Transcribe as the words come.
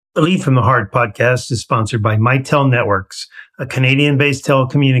The Lead from the Heart podcast is sponsored by Mitel Networks, a Canadian-based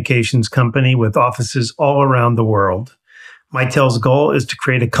telecommunications company with offices all around the world. Mitel's goal is to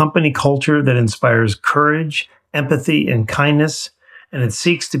create a company culture that inspires courage, empathy, and kindness, and it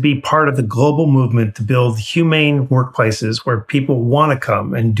seeks to be part of the global movement to build humane workplaces where people want to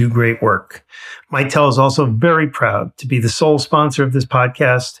come and do great work. Mitel is also very proud to be the sole sponsor of this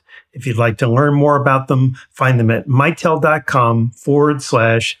podcast. If you'd like to learn more about them, find them at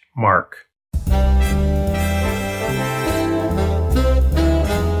mitel.com/Mark.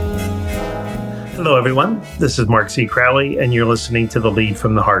 Hello, everyone. This is Mark C. Crowley, and you're listening to the Lead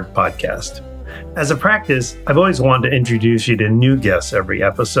from the Heart podcast. As a practice, I've always wanted to introduce you to new guests every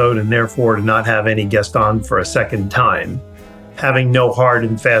episode, and therefore to not have any guest on for a second time. Having no hard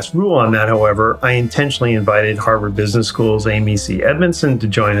and fast rule on that, however, I intentionally invited Harvard Business School's Amy C. Edmondson to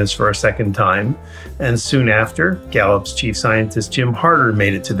join us for a second time, and soon after, Gallup's chief scientist Jim Harter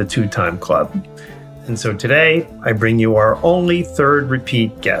made it to the two-time club. And so today, I bring you our only third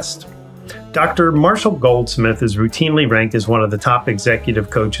repeat guest. Dr. Marshall Goldsmith is routinely ranked as one of the top executive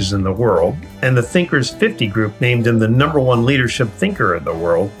coaches in the world, and the Thinkers 50 group named him the #1 leadership thinker in the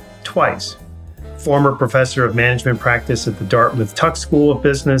world twice. Former professor of management practice at the Dartmouth Tuck School of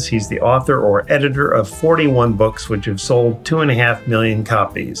Business, he's the author or editor of 41 books, which have sold 2.5 million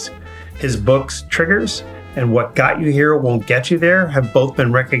copies. His books, Triggers and What Got You Here Won't Get You There, have both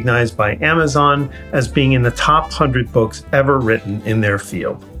been recognized by Amazon as being in the top 100 books ever written in their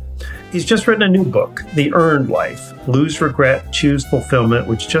field. He's just written a new book, The Earned Life, Lose Regret, Choose Fulfillment,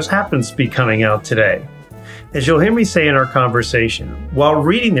 which just happens to be coming out today. As you'll hear me say in our conversation, while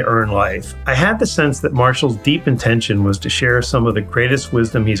reading The Earned Life, I had the sense that Marshall's deep intention was to share some of the greatest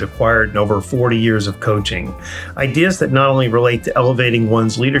wisdom he's acquired in over 40 years of coaching. Ideas that not only relate to elevating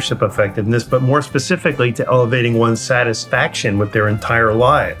one's leadership effectiveness, but more specifically to elevating one's satisfaction with their entire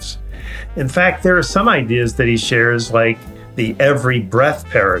lives. In fact, there are some ideas that he shares, like the every breath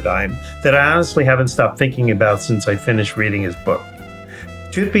paradigm, that I honestly haven't stopped thinking about since I finished reading his book.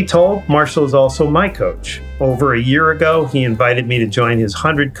 Truth be told, Marshall is also my coach. Over a year ago, he invited me to join his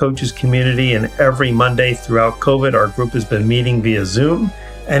 100 Coaches community, and every Monday throughout COVID, our group has been meeting via Zoom.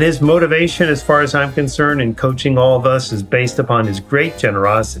 And his motivation, as far as I'm concerned, in coaching all of us is based upon his great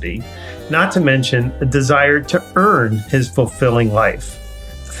generosity, not to mention a desire to earn his fulfilling life.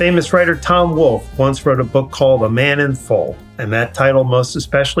 The famous writer Tom Wolfe once wrote a book called A Man in Full, and that title most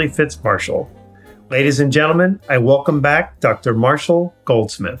especially fits Marshall. Ladies and gentlemen, I welcome back Dr. Marshall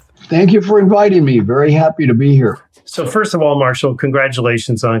Goldsmith. Thank you for inviting me. Very happy to be here. So first of all, Marshall,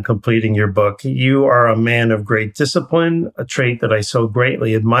 congratulations on completing your book. You are a man of great discipline, a trait that I so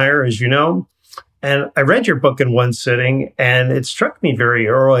greatly admire, as you know. And I read your book in one sitting, and it struck me very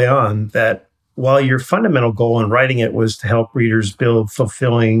early on that while your fundamental goal in writing it was to help readers build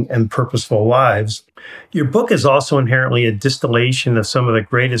fulfilling and purposeful lives, your book is also inherently a distillation of some of the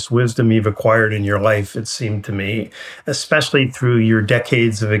greatest wisdom you've acquired in your life, it seemed to me, especially through your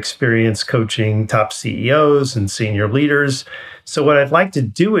decades of experience coaching top CEOs and senior leaders. So what I'd like to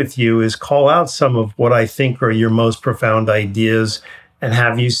do with you is call out some of what I think are your most profound ideas and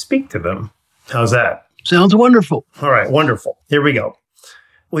have you speak to them. How's that? Sounds wonderful. All right, wonderful. Here we go.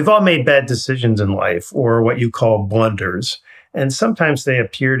 We've all made bad decisions in life, or what you call blunders, and sometimes they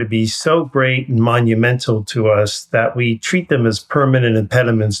appear to be so great and monumental to us that we treat them as permanent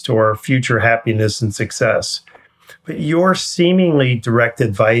impediments to our future happiness and success. But your seemingly direct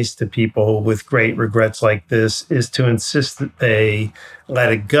advice to people with great regrets like this is to insist that they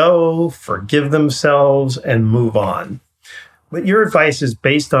let it go, forgive themselves, and move on. But your advice is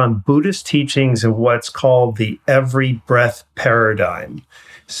based on Buddhist teachings and what's called the every breath paradigm.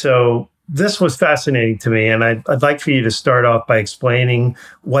 So this was fascinating to me, and I'd like for you to start off by explaining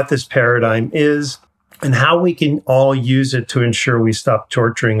what this paradigm is and how we can all use it to ensure we stop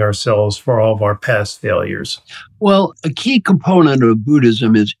torturing ourselves for all of our past failures. Well, a key component of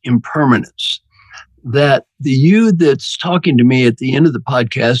Buddhism is impermanence. That the you that's talking to me at the end of the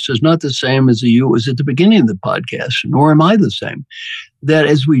podcast is not the same as the you was at the beginning of the podcast, nor am I the same. That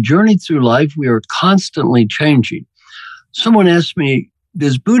as we journey through life, we are constantly changing. Someone asked me,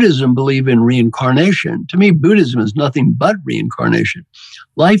 does Buddhism believe in reincarnation? To me, Buddhism is nothing but reincarnation.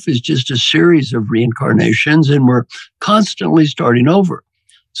 Life is just a series of reincarnations, and we're constantly starting over.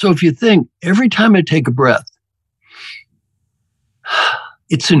 So if you think, every time I take a breath,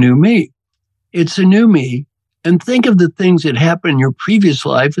 it's a new me. It's a new me. And think of the things that happened in your previous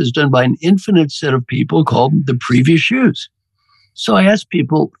life as done by an infinite set of people called the previous yous. So I ask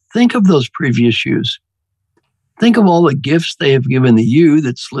people, think of those previous yous. Think of all the gifts they have given the you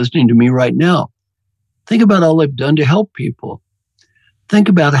that's listening to me right now. Think about all they've done to help people. think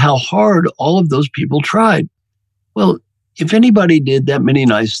about how hard all of those people tried. Well, if anybody did that many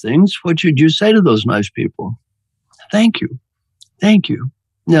nice things, what should you say to those nice people? Thank you. Thank you.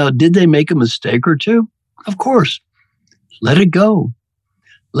 Now, did they make a mistake or two? Of course. Let it go.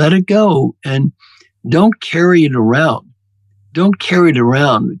 Let it go. And don't carry it around. Don't carry it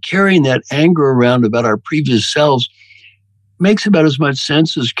around. Carrying that anger around about our previous selves makes about as much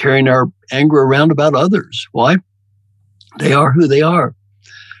sense as carrying our anger around about others. Why? They are who they are.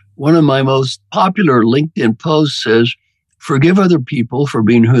 One of my most popular LinkedIn posts says, forgive other people for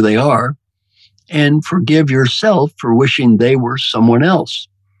being who they are, and forgive yourself for wishing they were someone else.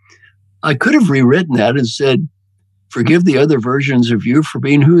 I could have rewritten that and said, forgive the other versions of you for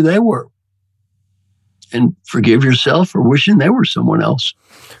being who they were, and forgive yourself for wishing they were someone else.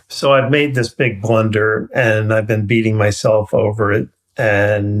 So I've made this big blunder and I've been beating myself over it,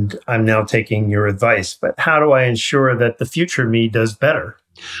 and I'm now taking your advice. But how do I ensure that the future me does better?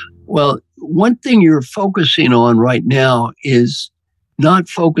 Well, one thing you're focusing on right now is not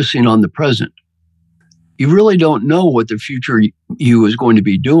focusing on the present. You really don't know what the future you is going to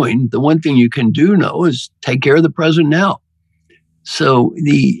be doing. The one thing you can do know is take care of the present now. So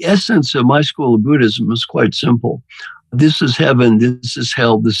the essence of my school of Buddhism is quite simple. This is heaven, this is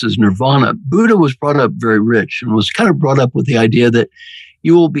hell, this is nirvana. Buddha was brought up very rich and was kind of brought up with the idea that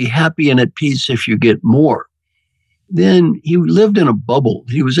you will be happy and at peace if you get more. Then he lived in a bubble.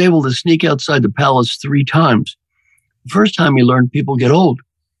 He was able to sneak outside the palace 3 times. The first time he learned people get old.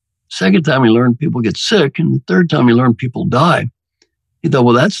 Second time he learned people get sick. And the third time he learned people die. He thought,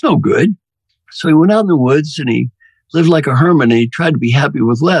 well, that's no good. So he went out in the woods and he lived like a hermit and he tried to be happy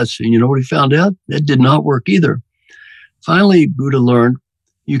with less. And you know what he found out? That did not work either. Finally, Buddha learned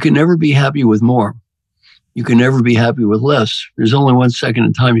you can never be happy with more. You can never be happy with less. There's only one second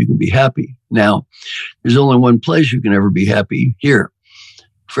in time you can be happy. Now, there's only one place you can ever be happy, here.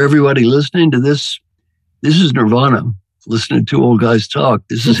 For everybody listening to this, this is nirvana. Listening to 2 old guys talk.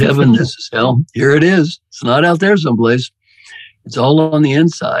 This is heaven. This is hell. Here it is. It's not out there someplace. It's all on the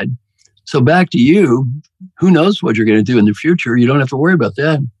inside. So back to you. Who knows what you're going to do in the future? You don't have to worry about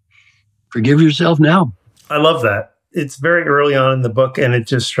that. Forgive yourself now. I love that. It's very early on in the book, and it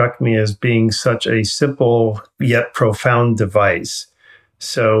just struck me as being such a simple yet profound device.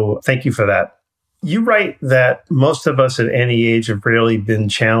 So thank you for that. You write that most of us at any age have rarely been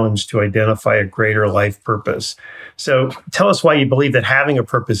challenged to identify a greater life purpose. So tell us why you believe that having a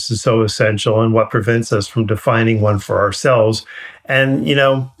purpose is so essential and what prevents us from defining one for ourselves. And,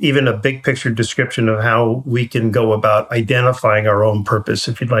 even a big picture description of how we can go about identifying our own purpose,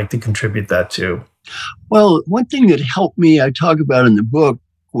 if you'd like to contribute that too. Well, one thing that helped me, I talk about in the book,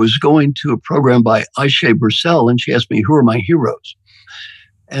 was going to a program by Aisha Bursell, and she asked me, who are my heroes?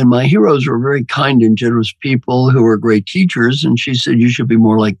 And my heroes were very kind and generous people who were great teachers. And she said, you should be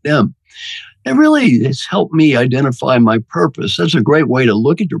more like them. It really has helped me identify my purpose. That's a great way to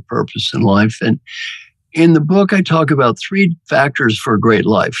look at your purpose in life. And in the book, I talk about 3 factors for a great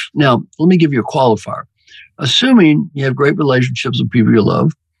life. Now, let me give you a qualifier. Assuming you have great relationships with people you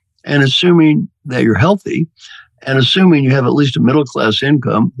love, and assuming that you're healthy, and assuming you have at least a middle-class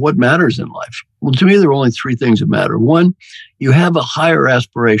income, what matters in life? Well, to me, there are only 3 things that matter. 1, you have a higher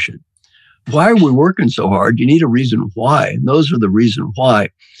aspiration. Why are we working so hard? You need a reason why. And those are the reason why.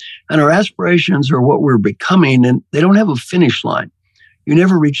 And our aspirations are what we're becoming, and they don't have a finish line. You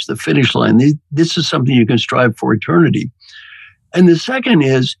never reach the finish line. This is something you can strive for eternity. And the second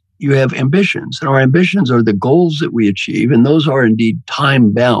is you have ambitions. And our ambitions are the goals that we achieve, and those are indeed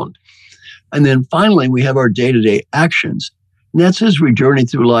time-bound. And then finally, we have our day-to-day actions. And that's as we journey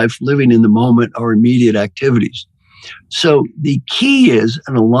through life, living in the moment, our immediate activities. So the key is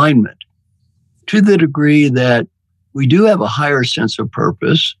an alignment to the degree that we do have a higher sense of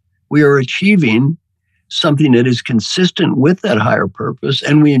purpose. We are achieving something that is consistent with that higher purpose,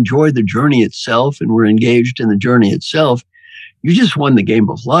 and we enjoy the journey itself, and we're engaged in the journey itself. You just won the game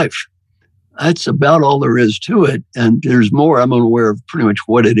of life. That's about all there is to it. And there's more. I'm unaware of pretty much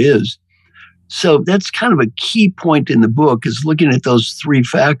what it is. So that's kind of a key point in the book, is looking at those 3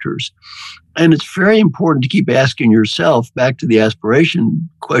 factors. And it's very important to keep asking yourself, back to the aspiration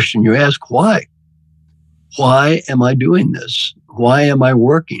question you ask, why? Why am I doing this? Why am I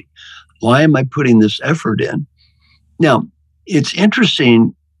working? Why am I putting this effort in? Now, it's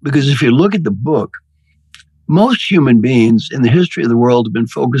interesting because if you look at the book, most human beings in the history of the world have been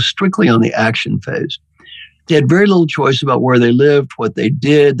focused strictly on the action phase. They had very little choice about where they lived, what they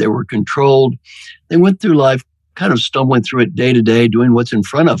did. They were controlled. They went through life kind of stumbling through it day to day, doing what's in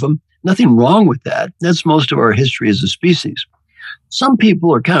front of them. Nothing wrong with that. That's most of our history as a species. Some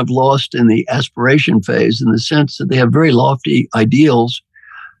people are kind of lost in the aspiration phase in the sense that they have very lofty ideals.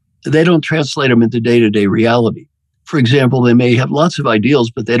 They don't translate them into day-to-day reality. For example, they may have lots of ideals,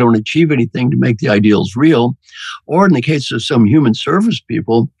 but they don't achieve anything to make the ideals real. Or in the case of some human service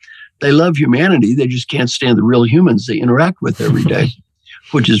people, they love humanity. They just can't stand the real humans they interact with every day,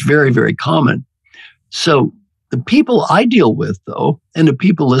 which is very, very common. So the people I deal with, though, and the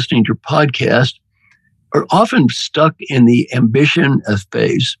people listening to your podcast are often stuck in the ambition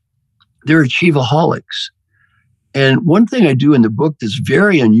phase. They're achieveaholics. And one thing I do in the book that's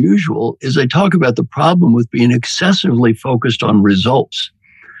very unusual is I talk about the problem with being excessively focused on results.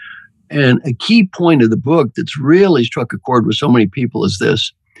 And a key point of the book that's really struck a chord with so many people is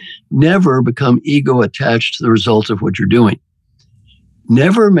this: never become ego attached to the results of what you're doing.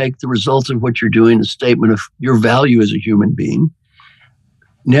 Never make the results of what you're doing a statement of your value as a human being.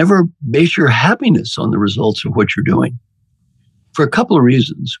 Never base your happiness on the results of what you're doing. For a couple of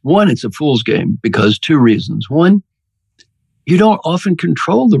reasons. One, it's a fool's game because two reasons. One, you don't often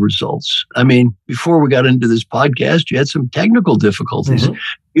control the results. I mean, before we got into this podcast, you had some technical difficulties. Mm-hmm.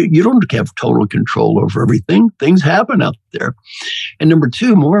 You don't have total control over everything. Things happen out there. And number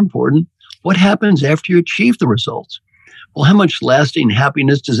two, more important, what happens after you achieve the results? Well, how much lasting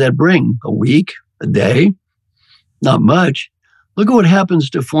happiness does that bring? A week? A day? Not much. Look at what happens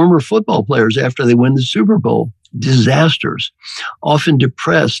to former football players after they win the Super Bowl. Disasters, often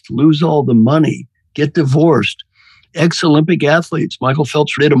depressed, lose all the money, get divorced. Ex-Olympic athletes, Michael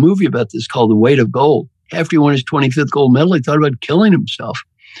Phelps did a movie about this called The Weight of Gold. After he won his 25th gold medal, he thought about killing himself.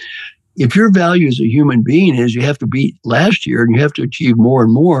 If your value as a human being is you have to beat last year and you have to achieve more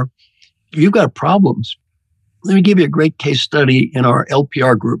and more, you've got problems. Let me give you a great case study in our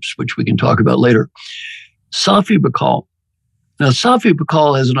LPR groups, which we can talk about later. Safi Bahcall. Now, Safi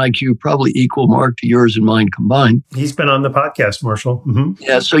Bahcall has an IQ probably equal, Mark, to yours and mine combined. He's been on the podcast, Marshall. Mm-hmm.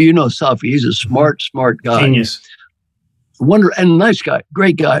 Yeah, so you know Safi. He's a smart guy. Genius. And a nice guy,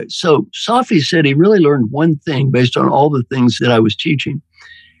 great guy. So Safi said he really learned one thing based on all the things that I was teaching.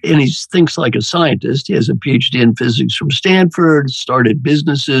 And he thinks like a scientist. He has a PhD in physics from Stanford, started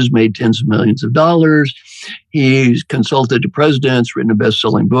businesses, made tens of millions of dollars. He's consulted to presidents, written a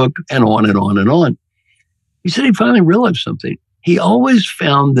best-selling book, and on and on and on. He said he finally realized something. He always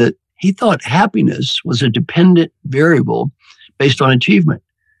found that he thought happiness was a dependent variable based on achievement.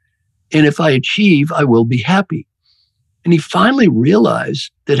 And if I achieve, I will be happy. And he finally realized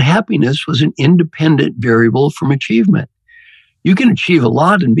that happiness was an independent variable from achievement. You can achieve a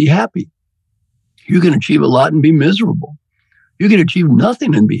lot and be happy. You can achieve a lot and be miserable. You can achieve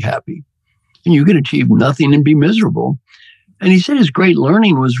nothing and be happy. And you can achieve nothing and be miserable. And he said his great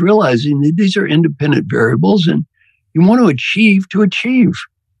learning was realizing that these are independent variables and you want to achieve,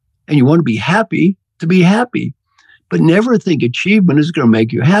 and you want to be happy. But never think achievement is going to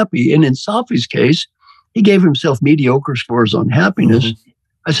make you happy. And in Safi's case, he gave himself mediocre scores on happiness. Mm-hmm.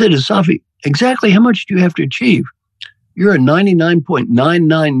 I said to Safi, exactly how much do you have to achieve? You're a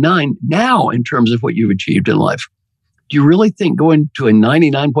 99.999 now in terms of what you've achieved in life. Do you really think going to a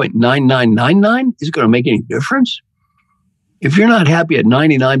 99.9999 is going to make any difference? If you're not happy at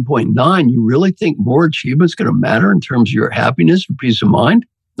 99.9, you really think more achievement is going to matter in terms of your happiness and peace of mind?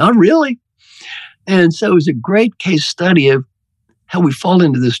 Not really. And so it was a great case study of how we fall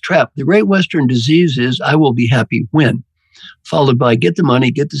into this trap. The great Western disease is I will be happy when, followed by get the money,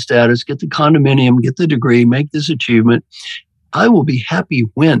 get the status, get the condominium, get the degree, make this achievement. I will be happy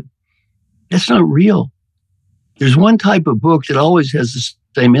when. That's not real. There's one type of book that always has the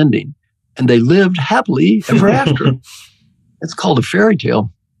same ending, and they lived happily ever after. It's called a fairy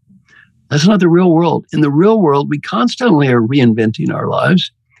tale. That's not the real world. In the real world, we constantly are reinventing our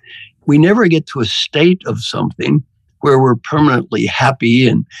lives. We never get to a state of something where we're permanently happy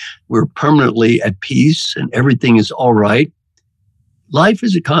and we're permanently at peace and everything is all right. Life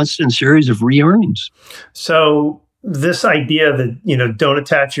is a constant series of re-earnings. So this idea that, don't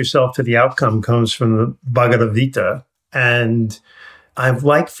attach yourself to the outcome comes from the Bhagavad Gita. And I'd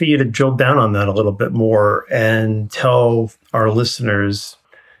like for you to drill down on that a little bit more and tell our listeners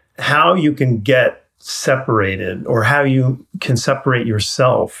how you can get separated or how you can separate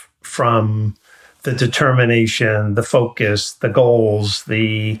yourself from the determination, the focus, the goals,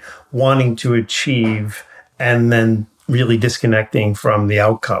 the wanting to achieve, and then really disconnecting from the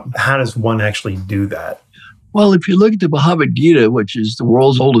outcome. How does one actually do that? Well, if you look at the Bhagavad Gita, which is the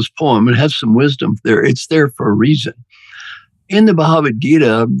world's oldest poem, it has some wisdom there. It's there for a reason. In the Bhagavad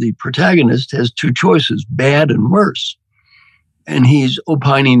Gita, the protagonist has two choices, bad and worse. And he's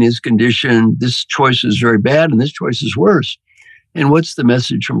opining his condition, this choice is very bad and this choice is worse. And what's the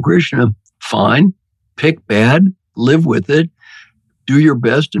message from Krishna? Fine, pick bad, live with it. do your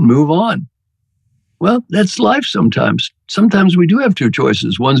best, and move on. Well, that's life sometimes. Sometimes we do have two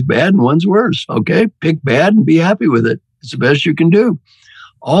choices. One's bad and one's worse. Okay, pick bad and be happy with it. It's the best you can do.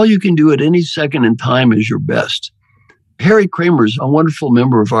 All you can do at any second in time is your best. Harry Kramer's a wonderful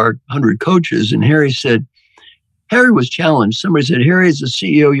member of our 100 coaches, and Harry was challenged. Somebody said, Harry, as a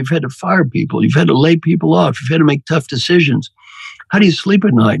CEO, you've had to fire people. You've had to lay people off. You've had to make tough decisions. How do you sleep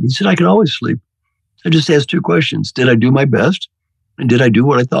at night? And he said, I can always sleep. I just asked two questions. Did I do my best? And did I do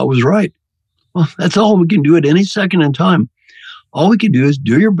what I thought was right? Well, that's all we can do at any second in time. All we can do is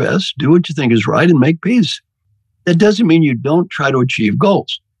do your best, do what you think is right, and make peace. That doesn't mean you don't try to achieve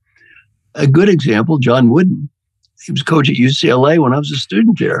goals. A good example, John Wooden. He was coach at UCLA when I was a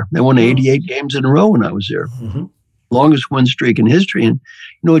student there. They won 88 games in a row when I was there. Mm-hmm. Longest win streak in history. And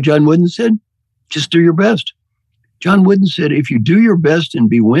you know what John Wooden said? Just do your best. John Wooden said, if you do your best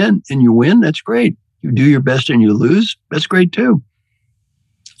and you win, that's great. You do your best and you lose, that's great too.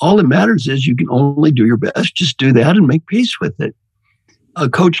 All that matters is you can only do your best. Just do that and make peace with it.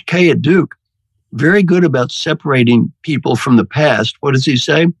 Coach K at Duke, very good about separating people from the past. What does he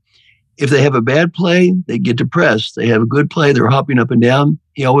say? If they have a bad play, they get depressed. They have a good play, they're hopping up and down.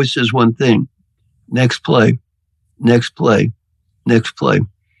 He always says one thing, next play, next play, next play.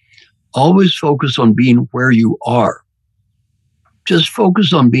 Always focus on being where you are. Just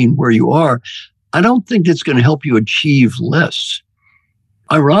focus on being where you are. I don't think it's going to help you achieve less.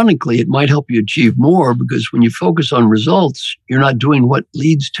 Ironically, it might help you achieve more because when you focus on results, you're not doing what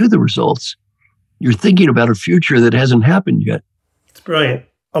leads to the results. You're thinking about a future that hasn't happened yet. It's brilliant.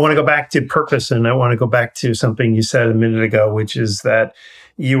 I want to go back to purpose, and I want to go back to something you said a minute ago, which is that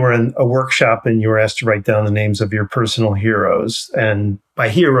you were in a workshop and you were asked to write down the names of your personal heroes. And by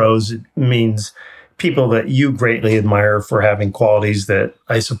heroes, it means people that you greatly admire for having qualities that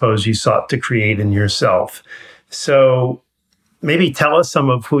I suppose you sought to create in yourself. So maybe tell us some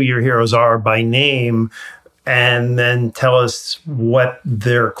of who your heroes are by name, and then tell us what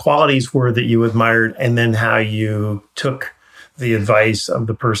their qualities were that you admired, and then how you took the advice of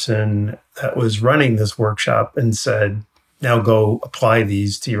the person that was running this workshop and said, now go apply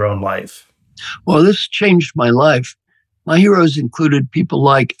these to your own life. Well, this changed my life. My heroes included people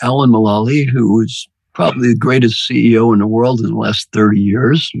like Alan Mulally, who was probably the greatest CEO in the world in the last 30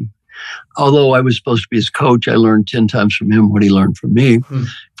 years. Although I was supposed to be his coach, I learned 10 times from him what he learned from me.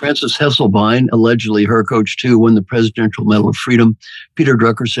 Frances Hesselbein, allegedly her coach too, won the Presidential Medal of Freedom. Peter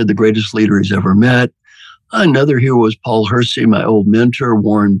Drucker said the greatest leader he's ever met. Another hero was Paul Hersey, my old mentor,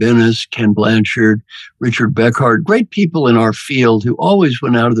 Warren Bennis, Ken Blanchard, Richard Beckhart, great people in our field who always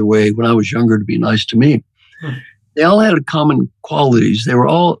went out of their way when I was younger to be nice to me. They all had common qualities. They were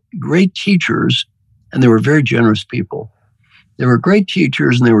all great teachers, and they were very generous people. They were great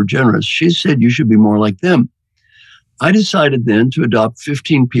teachers and they were generous. She said, you should be more like them. I decided then to adopt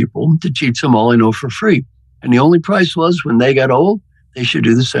 15 people to teach them all I know for free. And the only price was when they got old, they should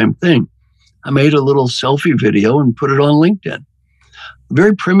do the same thing. I made a little selfie video and put it on LinkedIn. A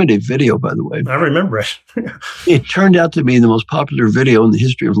very primitive video, by the way. I remember it. It turned out to be the most popular video in the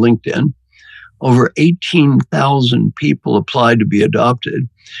history of LinkedIn. Over 18,000 people applied to be adopted.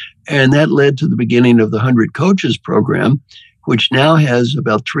 And that led to the beginning of the 100 Coaches program, which now has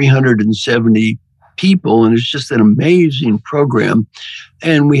about 370 people. And it's just an amazing program.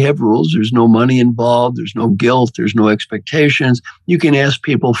 And we have rules. There's no money involved. There's no guilt. There's no expectations. You can ask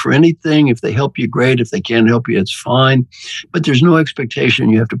people for anything. If they help you, great. If they can't help you, it's fine. But there's no expectation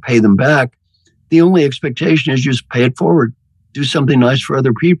you have to pay them back. The only expectation is just pay it forward. Do something nice for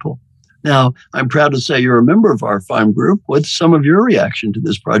other people. Now, I'm proud to say you're a member of our fine group. What's some of your reaction to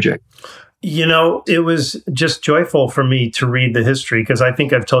this project? You know, it was just joyful for me to read the history, because I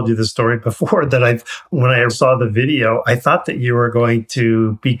think I've told you the story before that when I saw the video, I thought that you were going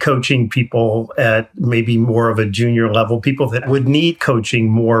to be coaching people at maybe more of a junior level, people that would need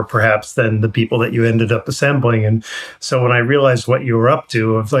coaching more perhaps than the people that you ended up assembling. And so when I realized what you were up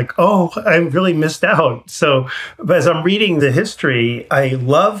to, I was like, oh, I really missed out. So as I'm reading the history, I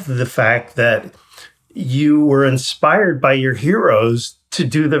love the fact that you were inspired by your heroes to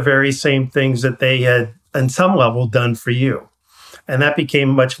do the very same things that they had, on some level, done for you. And that became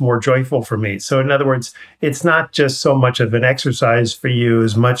much more joyful for me. So in other words, it's not just so much of an exercise for you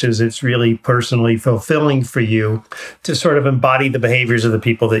as much as it's really personally fulfilling for you to sort of embody the behaviors of the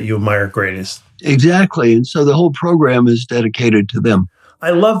people that you admire greatest. Exactly. And so the whole program is dedicated to them.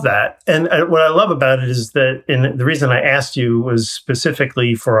 I love that. And what I love about it is that, and the reason I asked you was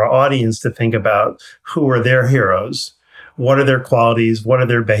specifically for our audience to think about who are their heroes. What are their qualities? What are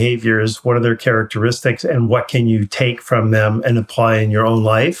their behaviors? What are their characteristics? And what can you take from them and apply in your own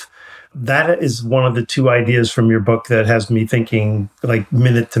life? That is one of the two ideas from your book that has me thinking like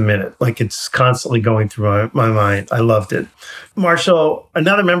minute to minute, like it's constantly going through my mind. I loved it. Marshall,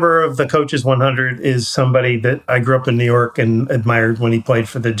 another member of the Coaches 100 is somebody that I grew up in New York and admired when he played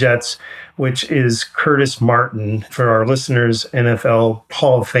for the Jets, which is Curtis Martin. For our listeners, NFL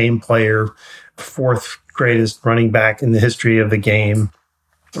Hall of Fame player, fourth greatest running back in the history of the game.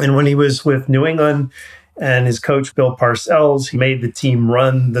 And when he was with New England, and his coach, Bill Parcells, he made the team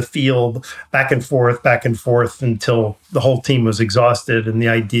run the field back and forth until the whole team was exhausted. And the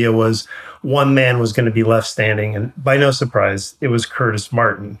idea was one man was going to be left standing. And by no surprise, it was Curtis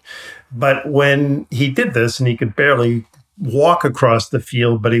Martin. But when he did this, and he could barely walk across the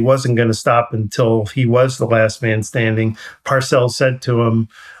field, but he wasn't going to stop until he was the last man standing, Parcells said to him,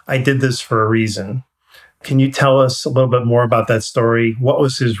 "I did this for a reason." Can you tell us a little bit more about that story? What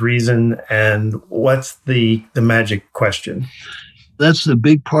was his reason, and what's the magic question? That's the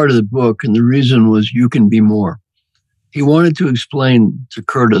big part of the book, and the reason was you can be more. He wanted to explain to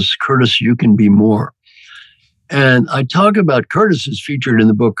Curtis, you can be more. And I talk about Curtis is featured in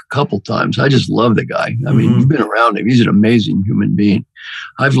the book a couple times. I just love the guy. I mean, you've been around him. He's an amazing human being.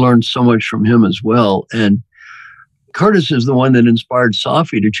 I've learned so much from him as well. And Curtis is the one that inspired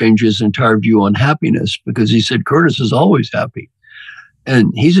Safi to change his entire view on happiness, because he said Curtis is always happy.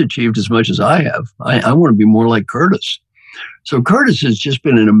 And he's achieved as much as I have. I want to be more like Curtis. So Curtis has just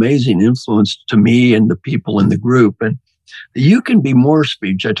been an amazing influence to me and the people in the group. And the You Can Be More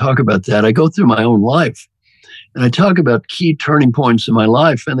speech, I talk about that. I go through my own life. And I talk about key turning points in my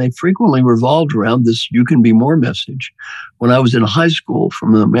life, and they frequently revolved around this You Can Be More message. When I was in high school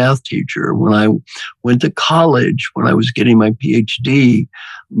from a math teacher, when I went to college, when I was getting my PhD,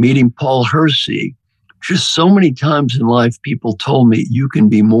 meeting Paul Hersey, just so many times in life, people told me, you can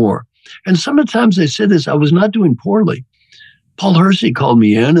be more. And sometimes they said this, I was not doing poorly. Paul Hersey called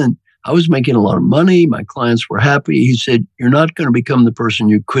me in, and I was making a lot of money. My clients were happy. He said, you're not going to become the person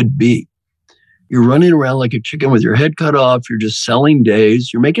you could be. You're running around like a chicken with your head cut off. You're just selling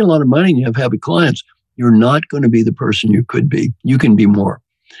days. You're making a lot of money and you have happy clients. You're not going to be the person you could be. You can be more.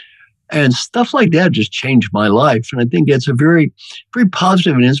 And stuff like that just changed my life. And I think it's a very, very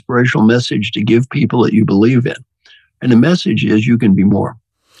positive and inspirational message to give people that you believe in. And the message is you can be more.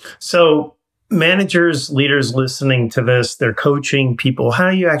 So managers, leaders listening to this, they're coaching people.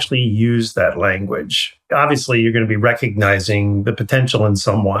 How do you actually use that language? Obviously, you're going to be recognizing the potential in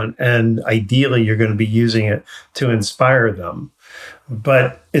someone, and ideally, you're going to be using it to inspire them.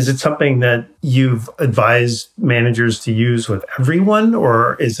 But is it something that you've advised managers to use with everyone,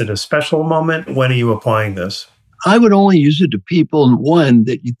 or is it a special moment? When are you applying this? I would only use it to people, one,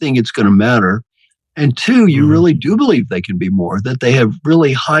 that you think it's going to matter, and two, you really do believe they can be more, that they have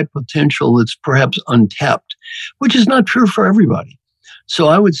really high potential that's perhaps untapped, which is not true for everybody. So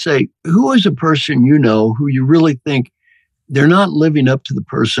I would say, who is a person you know who you really think they're not living up to the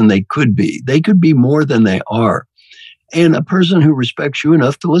person they could be? They could be more than they are. And a person who respects you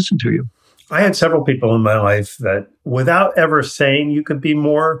enough to listen to you. I had several people in my life that, without ever saying you could be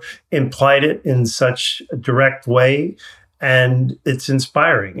more, implied it in such a direct way. And it's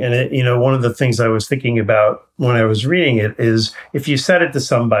inspiring. And it, one of the things I was thinking about when I was reading it is, if you said it to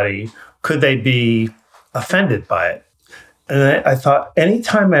somebody, could they be offended by it? And I thought,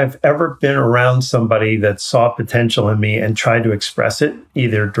 anytime I've ever been around somebody that saw potential in me and tried to express it,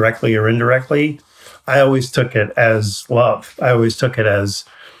 either directly or indirectly, I always took it as love. I always took it as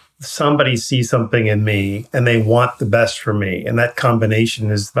somebody sees something in me and they want the best for me. And that combination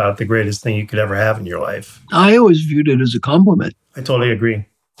is about the greatest thing you could ever have in your life. I always viewed it as a compliment. I totally agree.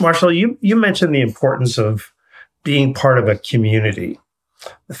 Marshall, you mentioned the importance of being part of a community.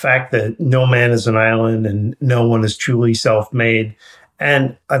 The fact that no man is an island and no one is truly self-made.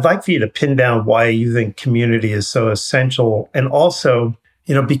 And I'd like for you to pin down why you think community is so essential. And also,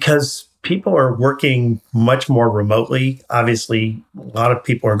 because people are working much more remotely. Obviously, a lot of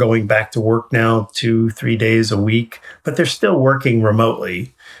people are going back to work now 2-3 days a week, but they're still working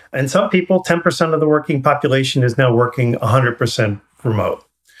remotely. And some people, 10% of the working population is now working 100% remote.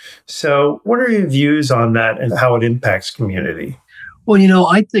 So what are your views on that and how it impacts community? Well,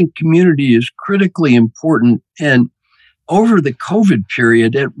 I think community is critically important. And over the COVID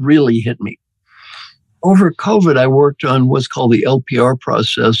period, it really hit me. Over COVID, I worked on what's called the LPR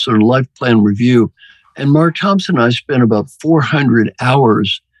process, or Life Plan Review. And Mark Thompson and I spent about 400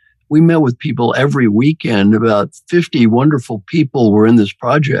 hours. We met with people every weekend. About 50 wonderful people were in this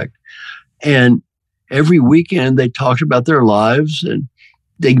project. And every weekend, they talked about their lives, and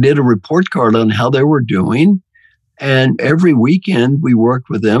they did a report card on how they were doing. And every weekend we worked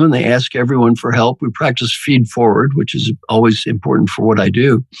with them and they ask everyone for help. We practice feed forward, which is always important for what I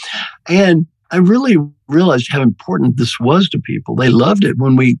do. And I really realized how important this was to people. They loved it.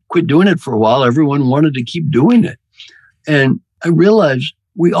 When we quit doing it for a while, everyone wanted to keep doing it. And I realized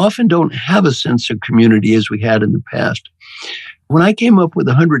we often don't have a sense of community as we had in the past. When I came up with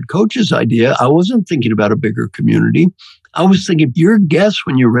the 100 Coaches idea, I wasn't thinking about a bigger community. I was thinking, your guess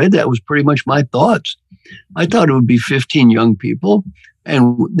when you read that was pretty much my thoughts. I thought it would be 15 young people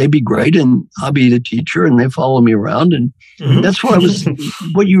and they'd be great and I'll be the teacher and they follow me around. And that's what I was,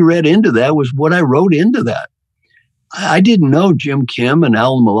 what you read into that was what I wrote into that. I didn't know Jim Kim and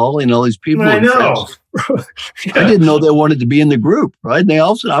Alan Mulally and all these people. I know. Yeah. I didn't know they wanted to be in the group, right? They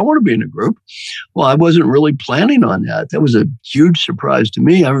all said, I want to be in a group. Well, I wasn't really planning on that. That was a huge surprise to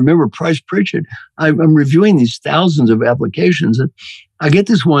me. I remember Price Pritchett. I'm reviewing these thousands of applications and I get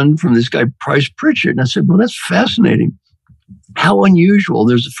this one from this guy, Price Pritchett. And I said, well, that's fascinating. How unusual.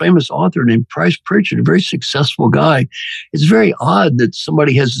 There's a famous author named Price Pritchett, a very successful guy. It's very odd that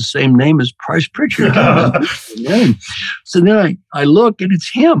somebody has the same name as Price Pritchett. So then I look and it's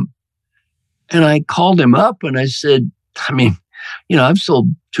him. And I called him up and I said, I mean, I've sold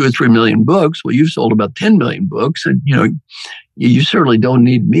 2 or 3 million books. Well, you've sold about 10 million books. And, you certainly don't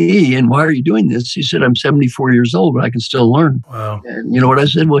need me. And why are you doing this? He said, I'm 74 years old, but I can still learn. Wow. And you know what I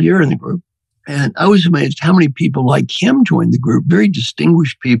said? Well, you're in the group. And I was amazed how many people like him joined the group, very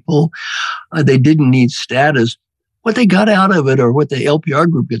distinguished people. They didn't need status. What they got out of it or what the LPR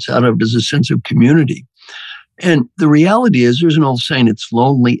group gets out of it is a sense of community. And the reality is there's an old saying, it's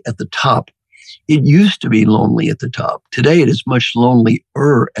lonely at the top. It used to be lonely at the top. Today, it is much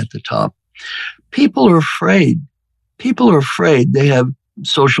lonelier at the top. People are afraid. People are afraid. They have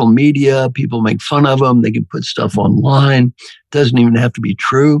social media. People make fun of them. They can put stuff online. It doesn't even have to be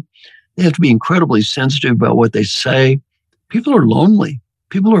true. They have to be incredibly sensitive about what they say. People are lonely.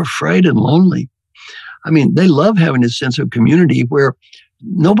 People are afraid and lonely. I mean, they love having a sense of community where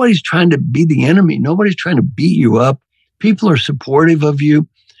nobody's trying to be the enemy. Nobody's trying to beat you up. People are supportive of you.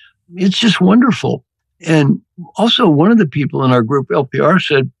 It's just wonderful. And also one of the people in our group, LPR,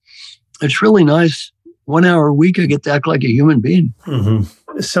 said, it's really nice. 1 hour a week, I get to act like a human being.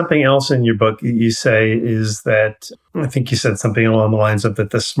 Mm-hmm. Something else in your book you say is that, I think you said something along the lines of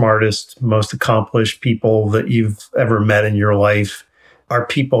that the smartest, most accomplished people that you've ever met in your life are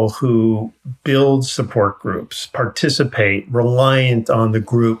people who build support groups, participate, reliant on the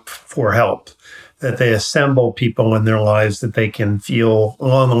group for help, that they assemble people in their lives that they can feel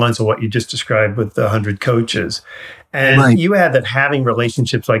along the lines of what you just described with the 100 Coaches. And right. You add that having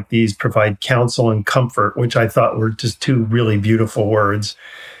relationships like these provide counsel and comfort, which I thought were just 2 really beautiful words.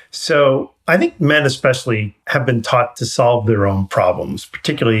 So I think men especially have been taught to solve their own problems,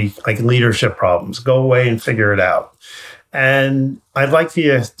 particularly like leadership problems. Go away and figure it out. And I'd like for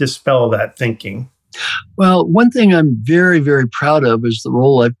you to dispel that thinking. Well, one thing I'm very, very proud of is the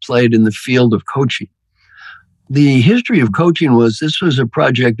role I've played in the field of coaching. The history of coaching was this was a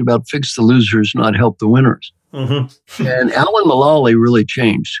project about fix the losers, not help the winners. Mm-hmm. And Alan Mulally really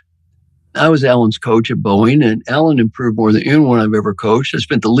changed. I was Alan's coach at Boeing, and Alan improved more than anyone I've ever coached. I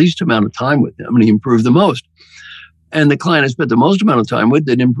spent the least amount of time with him, and he improved the most. And the client I spent the most amount of time with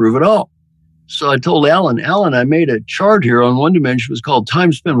didn't improve at all. So I told Alan, I made a chart here. On one dimension was called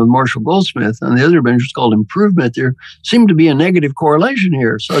time spent with Marshall Goldsmith. On the other dimension was called improvement. There seemed to be a negative correlation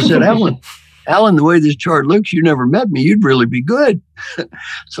here. So I said, Alan, the way this chart looks, you never met me. You'd really be good.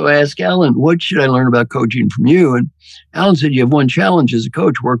 So I asked Alan, what should I learn about coaching from you? And Alan said, you have one challenge as a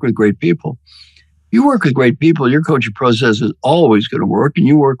coach, work with great people. You work with great people, your coaching process is always going to work. And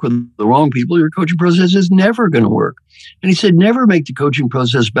you work with the wrong people, your coaching process is never going to work. And he said, never make the coaching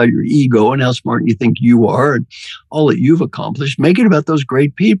process about your ego and how smart you think you are and all that you've accomplished. Make it about those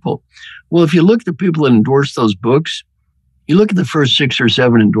great people. Well, if you look at the people that endorse those books, you look at the first 6 or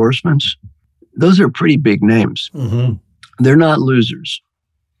 7 endorsements, those are pretty big names. Mm-hmm. They're not losers.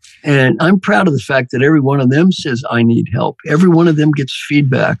 And I'm proud of the fact that every one of them says, I need help. Every one of them gets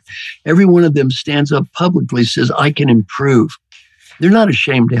feedback. Every one of them stands up publicly, says, I can improve. They're not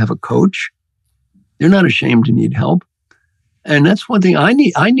ashamed to have a coach. They're not ashamed to need help. And that's one thing I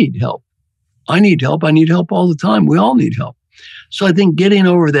need help. I need help. I need help all the time. We all need help. So I think getting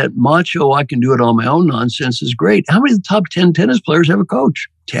over that macho, I can do it on my own nonsense is great. How many of the top 10 tennis players have a coach?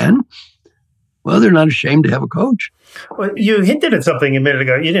 10? Well, they're not ashamed to have a coach. Well, you hinted at something a minute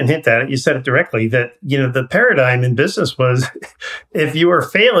ago. You didn't hint at it. You said it directly that, the paradigm in business was if you were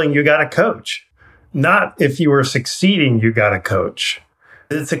failing, you got a coach. Not if you were succeeding, you got a coach.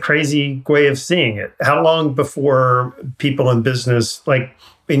 It's a crazy way of seeing it. How long before people in business, like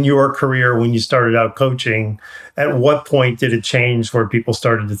in your career when you started out coaching, at what point did it change where people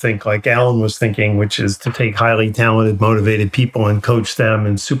started to think like Alan was thinking, which is to take highly talented, motivated people and coach them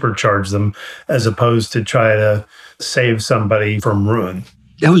and supercharge them as opposed to try to save somebody from ruin?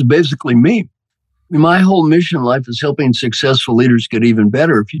 That was basically me. My whole mission in life is helping successful leaders get even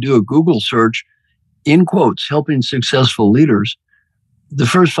better. If you do a Google search, in quotes, helping successful leaders, the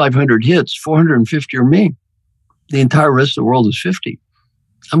first 500 hits, 450 are me. The entire rest of the world is 50.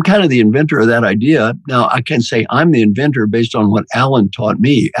 I'm kind of the inventor of that idea. Now, I can say I'm the inventor based on what Alan taught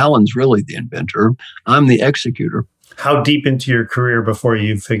me. Alan's really the inventor. I'm the executor. How deep into your career before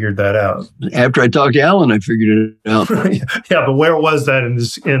you figured that out? After I talked to Alan, I figured it out. Yeah, but where was that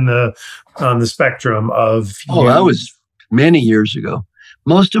on the spectrum of? That was many years ago.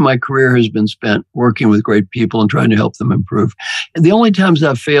 Most of my career has been spent working with great people and trying to help them improve. And the only times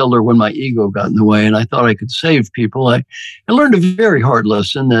I've failed are when my ego got in the way and I thought I could save people. I learned a very hard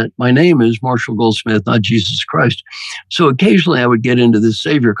lesson that my name is Marshall Goldsmith, not Jesus Christ. So occasionally I would get into this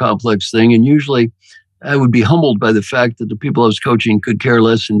savior complex thing, and usually I would be humbled by the fact that the people I was coaching could care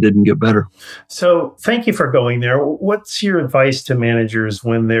less and didn't get better. So thank you for going there. What's your advice to managers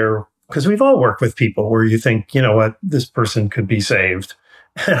when because we've all worked with people where you think, you know what, this person could be saved.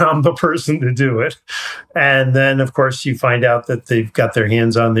 And I'm the person to do it. And then, of course, you find out that they've got their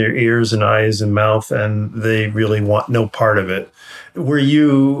hands on their ears and eyes and mouth, and they really want no part of it. Were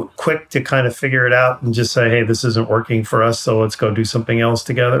you quick to kind of figure it out and just say, hey, this isn't working for us, so let's go do something else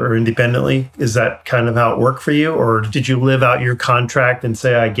together or independently? Is that kind of how it worked for you? Or did you live out your contract and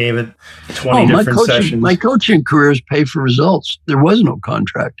say, I gave it 20 different sessions? My coaching career is pay for results. There was no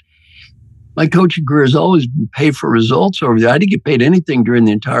contract. My coaching career has always been pay for results over there. I didn't get paid anything during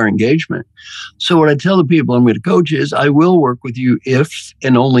the entire engagement. So what I tell the people I'm going to coach is I will work with you if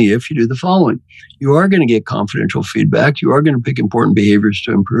and only if you do the following. You are going to get confidential feedback. You are going to pick important behaviors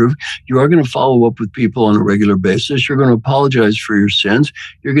to improve. You are going to follow up with people on a regular basis. You're going to apologize for your sins.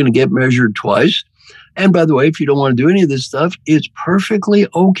 You're going to get measured twice. And by the way, if you don't want to do any of this stuff, it's perfectly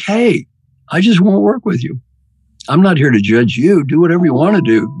okay. I just won't work with you. I'm not here to judge you. Do whatever you want to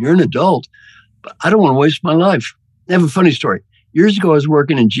do. You're an adult. But I don't want to waste my life. I have a funny story. Years ago, I was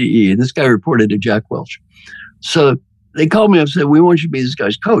working in GE, and this guy reported to Jack Welch. So they called me up and said, we want you to be this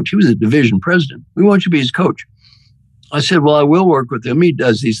guy's coach. He was a division president. We want you to be his coach. I said, well, I will work with him. He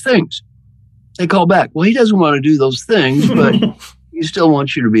does these things. They call back. Well, he doesn't want to do those things, but he still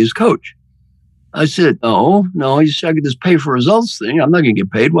wants you to be his coach. I said, no, he's second this pay for results thing. I'm not going to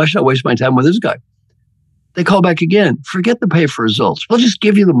get paid. Why should I waste my time with this guy? They call back again. Forget the pay for results. We'll just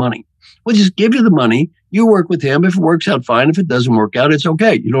give you the money. We'll just give you the money. You work with him. If it works out, fine. If it doesn't work out, it's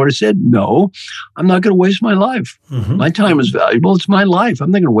okay. You know what I said? No, I'm not going to waste my life. Mm-hmm. My time is valuable. It's my life.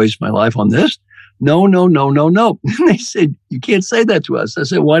 I'm not going to waste my life on this. No. They said, you can't say that to us. I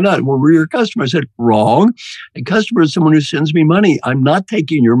said, why not? Well, we're your customer. I said, wrong. A customer is someone who sends me money. I'm not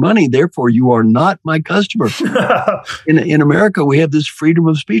taking your money. Therefore, you are not my customer. In America, we have this freedom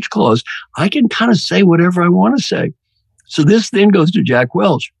of speech clause. I can kind of say whatever I want to say. So this then goes to Jack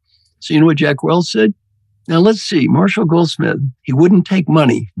Welch. So you know what Jack Welch said? Now let's see. Marshall Goldsmith, he wouldn't take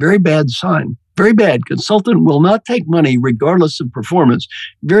money. Very bad sign. Very bad. Consultant will not take money regardless of performance.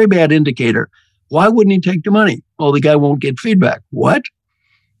 Very bad indicator. Why wouldn't he take the money? Well, the guy won't get feedback. What?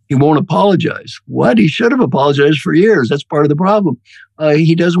 He won't apologize. What? He should have apologized for years. That's part of the problem.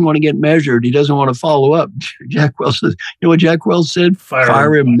 He doesn't want to get measured. He doesn't want to follow up. Jack Welch says, you know what Jack Welch said?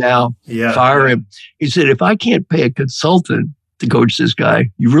 Fire him now. Yeah. Fire him. He said, if I can't pay a consultant to coach this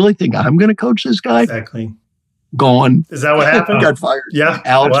guy, you really think I'm going to coach this guy? Exactly. Gone. Is that what happened? Got fired. Yeah.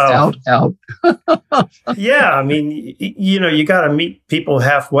 Out. Yeah. I mean, you got to meet people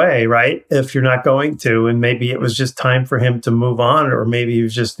halfway, right? If you're not going to, and maybe it was just time for him to move on, or maybe he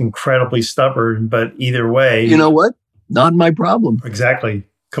was just incredibly stubborn, but either way. You know what? Not my problem. Exactly.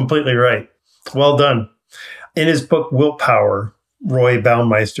 Completely right. Well done. In his book, Willpower, Roy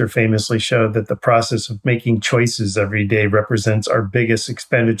Baumeister famously showed that the process of making choices every day represents our biggest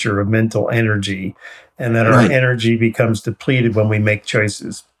expenditure of mental energy, and that our energy becomes depleted when we make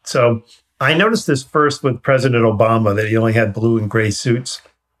choices. So I noticed this first with President Obama, that he only had blue and gray suits.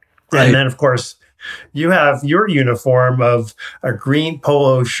 Right. And then, of course, you have your uniform of a green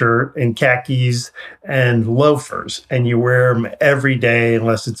polo shirt and khakis and loafers, and you wear them every day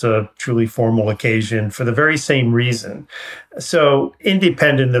unless it's a truly formal occasion for the very same reason. So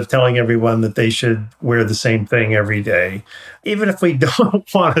independent of telling everyone that they should wear the same thing every day, even if we don't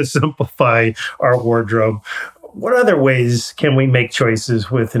want to simplify our wardrobe, what other ways can we make choices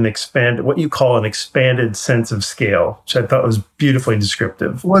with what you call an expanded sense of scale, which I thought was beautifully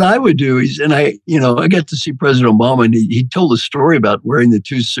descriptive? What I would do is, and I got to see President Obama, and he told a story about wearing the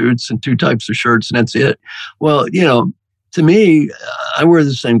two suits and two types of shirts, and that's it. Well, to me, I wear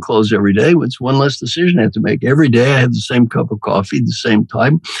the same clothes every day. It's one less decision I have to make. Every day I have the same cup of coffee, the same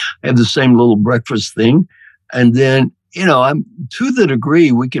time. I have the same little breakfast thing. And then, I'm to the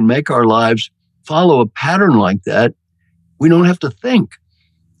degree we can make our lives follow a pattern like that, we don't have to think.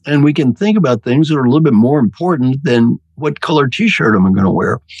 And we can think about things that are a little bit more important than what color t-shirt am I going to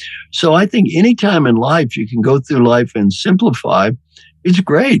wear. So I think anytime in life you can go through life and simplify, it's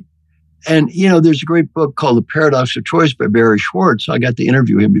great. And, there's a great book called The Paradox of Choice by Barry Schwartz. I got to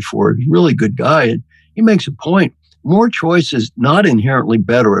interview him before. He's a really good guy. And he makes a point. More choice is not inherently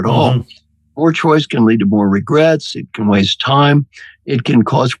better at all. Mm-hmm. More choice can lead to more regrets. It can waste time. It can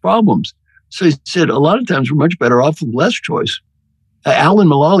cause problems. So he said, a lot of times we're much better off with less choice. Alan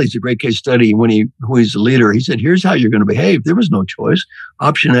Mulally is a great case study who he's a leader. He said, here's how you're going to behave. There was no choice.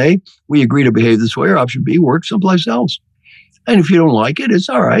 Option A, we agree to behave this way, or option B, work someplace else. And if you don't like it, it's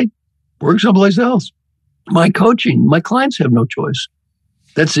all right. Work someplace else. My clients have no choice.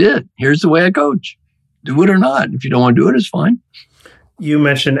 That's it. Here's the way I coach. Do it or not. If you don't want to do it, it's fine. You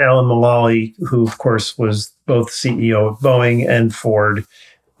mentioned Alan Mulally, who, of course, was both CEO of Boeing and Ford.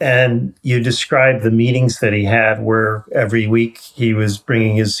 And you described the meetings that he had where every week he was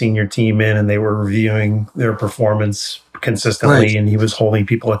bringing his senior team in and they were reviewing their performance consistently, right. And he was holding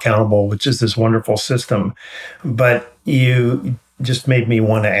people accountable, which is this wonderful system. But you just made me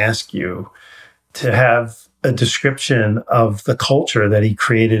want to ask you to have a description of the culture that he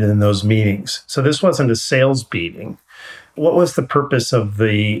created in those meetings. So this wasn't a sales meeting. What was the purpose of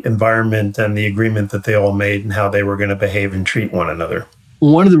the environment and the agreement that they all made and how they were going to behave and treat one another?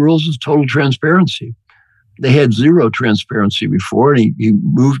 One of the rules was total transparency. They had zero transparency before, and he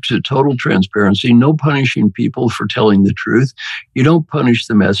moved to total transparency, no punishing people for telling the truth. You don't punish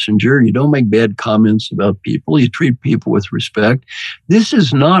the messenger. You don't make bad comments about people. You treat people with respect. This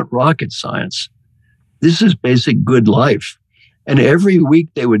is not rocket science. This is basic good life. And every week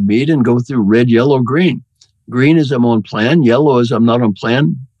they would meet and go through red, yellow, green. Green is I'm on plan. Yellow is I'm not on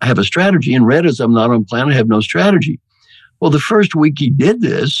plan. I have a strategy. And red is I'm not on plan. I have no strategy. Well, the first week he did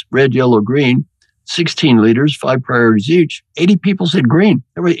this, red, yellow, green, 16 leaders, 5 priorities each, 80 people said green.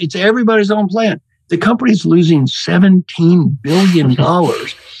 It's everybody's on plan. The company's losing $17 billion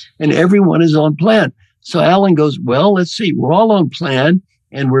and everyone is on plan. So Alan goes, well, let's see, we're all on plan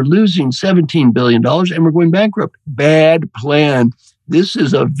and we're losing $17 billion and we're going bankrupt. Bad plan. This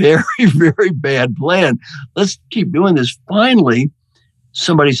is a very, very bad plan. Let's keep doing this. Finally,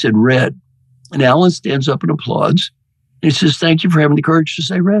 somebody said red. And Alan stands up and applauds. And he says, thank you for having the courage to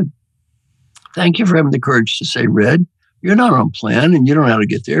say red. Thank you for having the courage to say red. You're not on plan and you don't know how to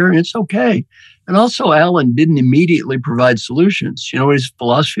get there, and it's okay. And also, Alan didn't immediately provide solutions. You know what his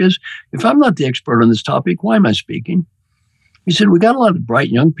philosophy is? If I'm not the expert on this topic, why am I speaking? He said, we got a lot of bright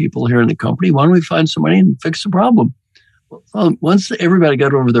young people here in the company. Why don't we find somebody and fix the problem? Well, once everybody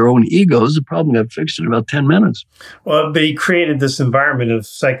got over their own egos, the problem got fixed in about 10 minutes. Well, but he created this environment of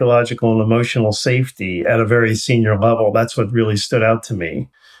psychological and emotional safety at a very senior level. That's what really stood out to me.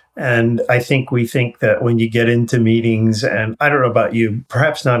 And I think we think that when you get into meetings, and I don't know about you,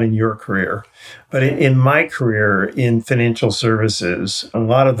 perhaps not in your career, but in my career in financial services, a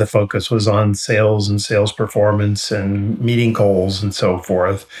lot of the focus was on sales and sales performance and meeting goals and so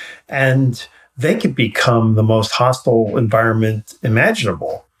forth. And they could become the most hostile environment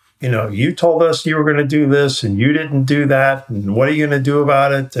imaginable. You know, you told us you were going to do this and you didn't do that. And what are you going to do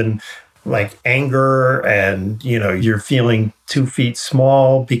about it? And like anger and, you're feeling 2 feet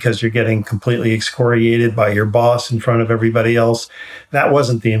small because you're getting completely excoriated by your boss in front of everybody else. That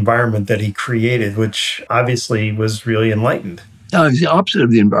wasn't the environment that he created, which obviously was really enlightened. No, it's the opposite of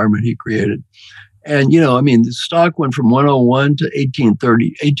the environment he created. And, the stock went from 101 to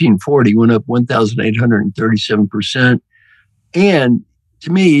 1840, went up 1,837%. And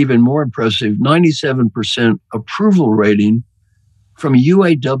to me, even more impressive, 97% approval rating from a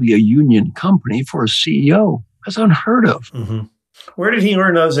UAW union company for a CEO. That's unheard of. Mm-hmm. Where did he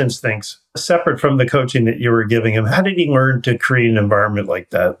learn those instincts? Separate from the coaching that you were giving him, how did he learn to create an environment like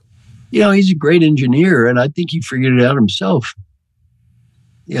that? He's a great engineer, and I think he figured it out himself.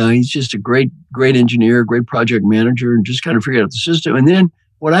 He's just a great engineer, great project manager, and just kind of figured out the system. And then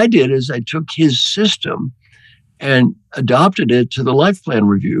what I did is I took his system and adopted it to the life plan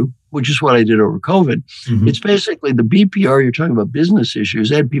review, which is what I did over COVID. Mm-hmm. It's basically the BPR, you're talking about business issues.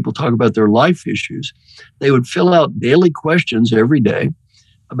 They had people talk about their life issues. They would fill out daily questions every day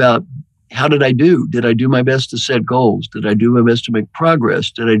about how did I do? Did I do my best to set goals? Did I do my best to make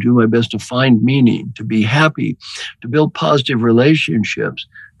progress? Did I do my best to find meaning, to be happy, to build positive relationships?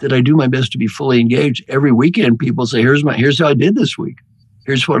 Did I do my best to be fully engaged? Every weekend, people say, here's how I did this week.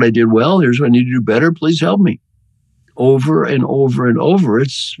 Here's what I did well. Here's what I need to do better. Please help me. Over and over and over.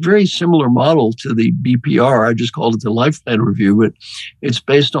 It's a very similar model to the BPR. I just called it the Life Plan Review, but it's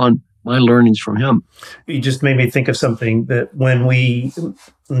based on my learnings from him. You just made me think of something that when we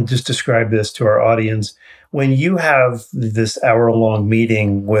just describe this to our audience, when you have this hour-long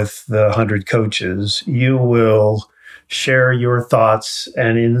meeting with the 100 coaches, you will share your thoughts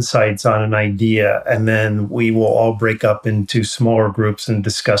and insights on an idea, and then we will all break up into smaller groups and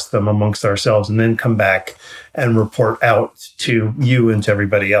discuss them amongst ourselves, and then come back and report out to you and to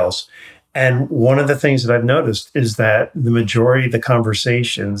everybody else. And one of the things that I've noticed is that the majority of the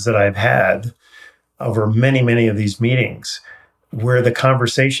conversations that I've had over many, many of these meetings, where the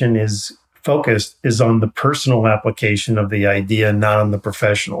conversation is focused is on the personal application of the idea, not on the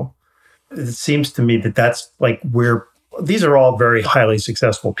professional. It seems to me that that's like where these are all very highly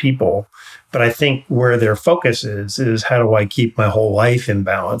successful people, but I think where their focus is how do I keep my whole life in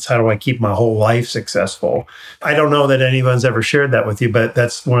balance? How do I keep my whole life successful? I don't know that anyone's ever shared that with you, but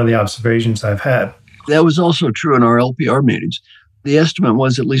that's one of the observations I've had. That was also true in our LPR meetings. The estimate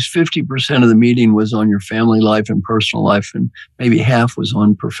was at least 50% of the meeting was on your family life and personal life, and maybe half was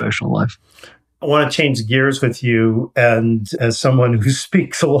on professional life. I want to change gears with you. And as someone who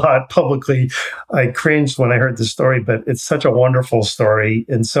speaks a lot publicly, I cringed when I heard the story, but it's such a wonderful story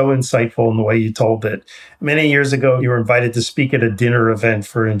and so insightful in the way you told it. Many years ago, you were invited to speak at a dinner event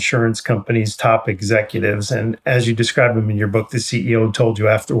for insurance companies' top executives. And as you describe them in your book, the CEO told you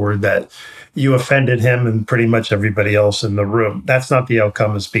afterward that you offended him and pretty much everybody else in the room. That's not the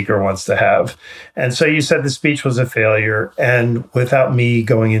outcome a speaker wants to have. And so you said the speech was a failure. And without me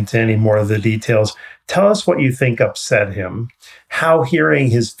going into any more of the details, tell us what you think upset him, how hearing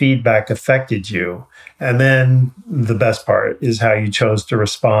his feedback affected you. And then the best part is how you chose to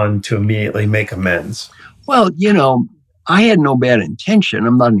respond to immediately make amends. Well, I had no bad intention.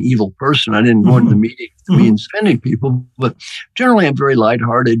 I'm not an evil person. I didn't go into the meeting to be offending people, but generally I'm very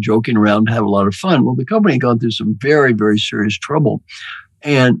lighthearted, joking around, have a lot of fun. Well, the company had gone through some very, very serious trouble,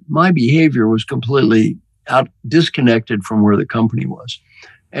 and my behavior was completely disconnected from where the company was.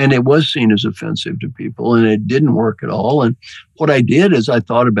 And it was seen as offensive to people, and it didn't work at all. And what I did is I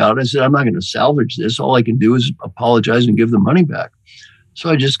thought about it. I said, I'm not going to salvage this. All I can do is apologize and give the money back. So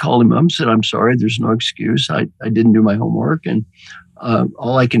I just called him up and said, I'm sorry, there's no excuse. I didn't do my homework. And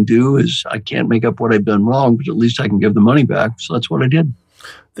all I can do is I can't make up what I've done wrong, but at least I can give the money back. So that's what I did.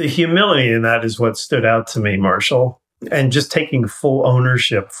 The humility in that is what stood out to me, Marshall. And just taking full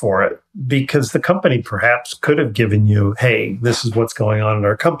ownership for it, because the company perhaps could have given you, hey, this is what's going on in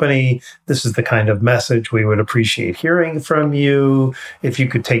our company. This is the kind of message we would appreciate hearing from you. If you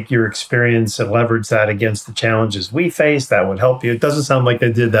could take your experience and leverage that against the challenges we face, that would help you. It doesn't sound like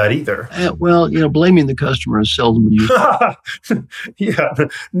they did that either. Well, blaming the customer is seldom used. Yeah,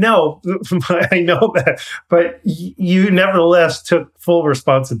 no, I know that. But you nevertheless took full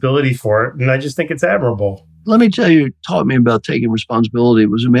responsibility for it. And I just think it's admirable. Let me tell you, taught me about taking responsibility. It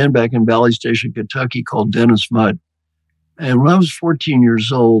was a man back in Valley Station, Kentucky called Dennis Mudd. And when I was 14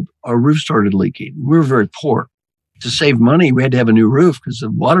 years old, our roof started leaking. We were very poor. To save money, we had to have a new roof because the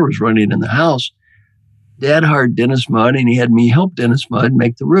water was running in the house. Dad hired Dennis Mudd, and he had me help Dennis Mudd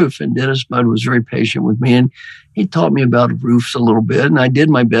make the roof. And Dennis Mudd was very patient with me, and he taught me about roofs a little bit. And I did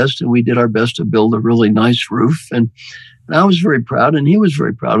my best, and we did our best to build a really nice roof. And I was very proud, and he was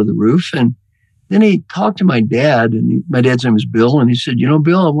very proud of the roof. And then he talked to my dad, and my dad's name was Bill, and he said,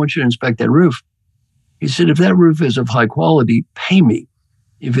 Bill, I want you to inspect that roof. He said, if that roof is of high quality, pay me.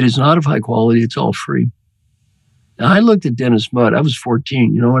 If it is not of high quality, it's all free. Now, I looked at Dennis Mudd. I was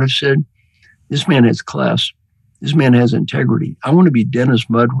 14. You know what I said? This man has class. This man has integrity. I want to be Dennis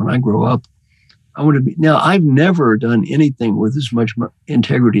Mudd when I grow up. I want to be. Now, I've never done anything with as much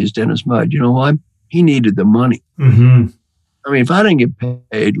integrity as Dennis Mudd. You know why? He needed the money. Mm-hmm. I mean, if I didn't get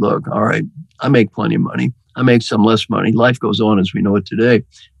paid, look, all right, I make plenty of money. I make some less money. Life goes on as we know it today.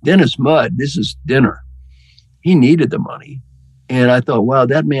 Dennis Mudd, this is dinner. He needed the money. And I thought, wow,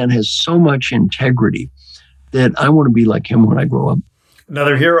 that man has so much integrity that I want to be like him when I grow up.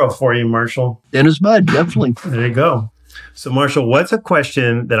 Another hero for you, Marshall. Dennis Mudd, definitely. There you go. So, Marshall, what's a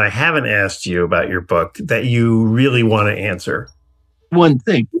question that I haven't asked you about your book that you really want to answer? One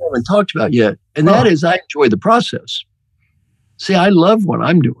thing we haven't talked about yet, and that is I enjoy the process. See, I love what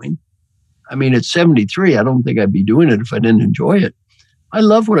I'm doing. I mean, at 73, I don't think I'd be doing it if I didn't enjoy it. I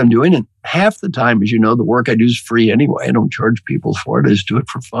love what I'm doing. And half the time, as you know, the work I do is free anyway. I don't charge people for it. I just do it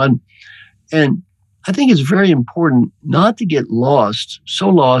for fun. And I think it's very important not to get so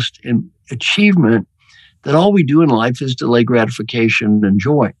lost in achievement that all we do in life is delay gratification and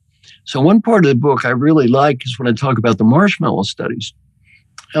joy. So one part of the book I really like is when I talk about the marshmallow studies.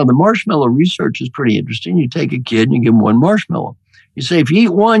 Now, the marshmallow research is pretty interesting. You take a kid and you give him one marshmallow. You say, if you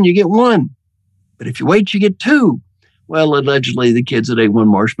eat one, you get one. But if you wait, you get two. Well, allegedly, the kids that ate one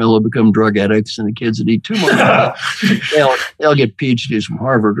marshmallow become drug addicts, and the kids that eat two marshmallows, they'll get PhDs from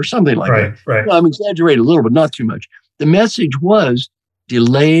Harvard or something like that. Right. Well, I'm exaggerating a little, but not too much. The message was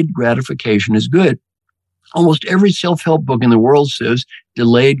delayed gratification is good. Almost every self-help book in the world says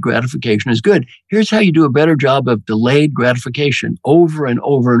delayed gratification is good. Here's how you do a better job of delayed gratification over and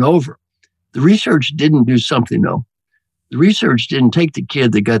over and over. The research didn't do something, though. The research didn't take the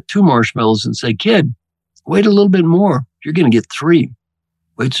kid that got two marshmallows and say, kid, wait a little bit more. You're going to get three.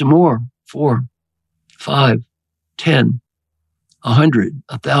 Wait some more. 4, 5, 10, 100,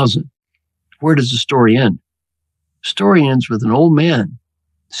 1,000. Where does the story end? The story ends with an old man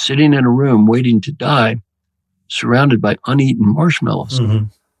sitting in a room waiting to die, surrounded by uneaten marshmallows.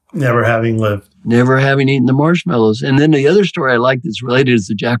 Mm-hmm. Never having lived. Never having eaten the marshmallows. And then the other story I like that's related is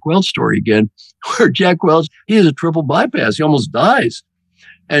the Jack Welch story again, where Jack Welch, he has a triple bypass. He almost dies.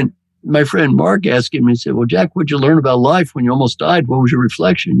 And my friend Mark asked him, he said, well, Jack, what'd you learn about life when you almost died? What was your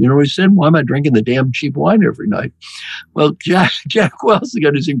reflection? You know what he said? Why am I drinking the damn cheap wine every night? Well, Jack Welch has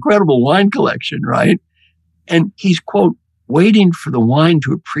got his incredible wine collection, right? And he's, quote, waiting for the wine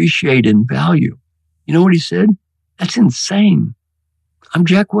to appreciate in value. You know what he said? That's insane. I'm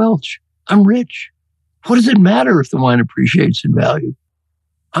Jack Welch. I'm rich. What does it matter if the wine appreciates in value?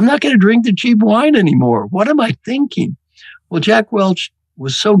 I'm not going to drink the cheap wine anymore. What am I thinking? Well, Jack Welch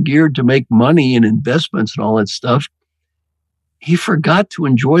was so geared to make money and investments and all that stuff, he forgot to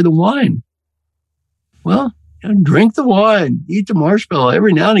enjoy the wine. Well, drink the wine, eat the marshmallow.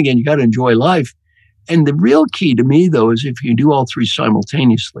 Every now and again, you got to enjoy life. And the real key to me, though, is if you do all three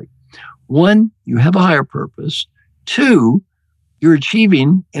simultaneously. 1, you have a higher purpose. 2, you're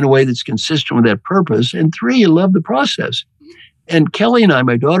achieving in a way that's consistent with that purpose. And 3, you love the process. And Kelly and I,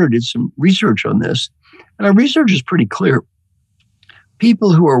 my daughter, did some research on this. And our research is pretty clear.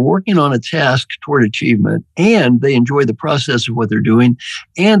 People who are working on a task toward achievement and they enjoy the process of what they're doing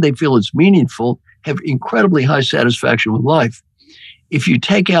and they feel it's meaningful have incredibly high satisfaction with life. If you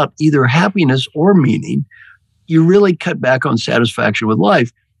take out either happiness or meaning, you really cut back on satisfaction with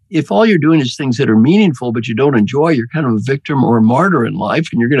life. If all you're doing is things that are meaningful, but you don't enjoy, you're kind of a victim or a martyr in life,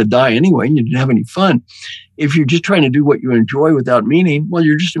 and you're going to die anyway, and you didn't have any fun. If you're just trying to do what you enjoy without meaning, well,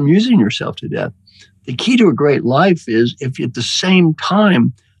 you're just amusing yourself to death. The key to a great life is if at the same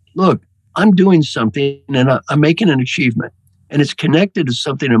time, look, I'm doing something and I'm making an achievement, and it's connected to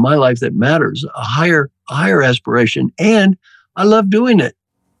something in my life that matters, a higher aspiration, and I love doing it.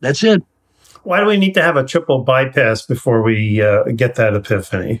 That's it. Why do we need to have a triple bypass before we get that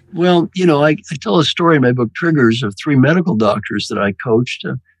epiphany? Well, I tell a story in my book, Triggers, of 3 medical doctors that I coached.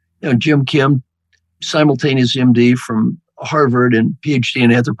 Jim Kim, simultaneous MD from Harvard and PhD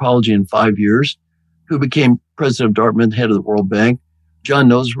in anthropology in 5 years, who became president of Dartmouth, head of the World Bank. John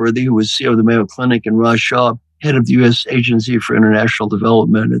Noseworthy, who was CEO of the Mayo Clinic, and Raj Shah, head of the U.S. Agency for International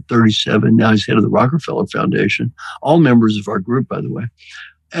Development at 37. Now he's head of the Rockefeller Foundation, all members of our group, by the way.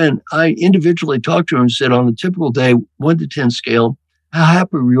 And I individually talked to him and said, on a typical day, 1 to 10 scale, how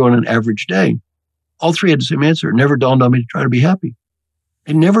happy were you on an average day? All 3 had the same answer. It never dawned on me to try to be happy.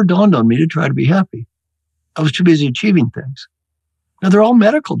 It never dawned on me to try to be happy. I was too busy achieving things. Now, they're all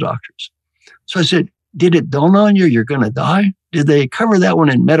medical doctors. So I said, did it dawn on you you're going to die? Did they cover that one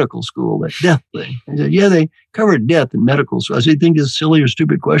in medical school, that death thing? He said, yeah, they covered death in medical school. I said, you think it's a silly or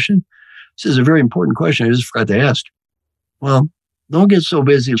stupid question? He says, a very important question. I just forgot to ask. Well, don't get so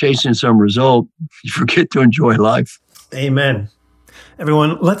busy chasing some result, you forget to enjoy life. Amen.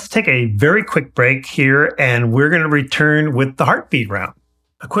 Everyone, let's take a very quick break here, and we're going to return with the Heartbeat Round.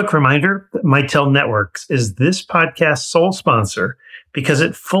 A quick reminder that Mitel Networks is this podcast's sole sponsor because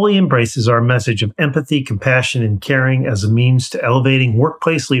it fully embraces our message of empathy, compassion, and caring as a means to elevating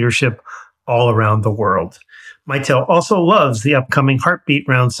workplace leadership all around the world. Mitel also loves the upcoming Heartbeat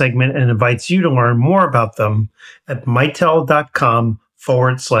Round segment and invites you to learn more about them at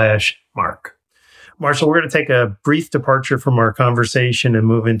mitel.com/Mark. Marshall, we're going to take a brief departure from our conversation and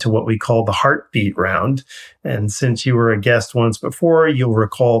move into what we call the Heartbeat Round. And since you were a guest once before, you'll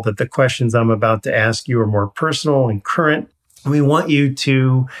recall that the questions I'm about to ask you are more personal and current. We want you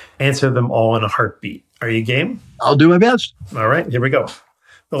to answer them all in a heartbeat. Are you game? I'll do my best. All right, here we go.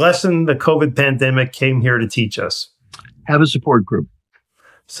 The lesson the COVID pandemic came here to teach us. Have a support group.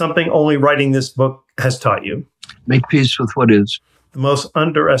 Something only writing this book has taught you. Make peace with what is. The most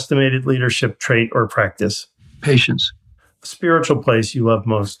underestimated leadership trait or practice. Patience. A spiritual place you love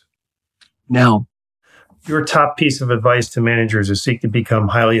most. Now. Your top piece of advice to managers who seek to become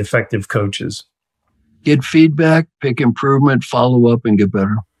highly effective coaches. Get feedback, pick improvement, follow up, and get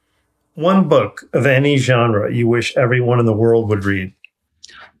better. One book of any genre you wish everyone in the world would read.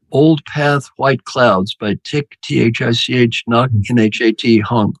 Old Path, White Clouds by Thich, T-H-I-C-H, not N-H-A-T,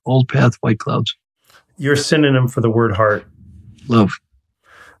 Hung. Old Path, White Clouds. Your synonym for the word heart. Love.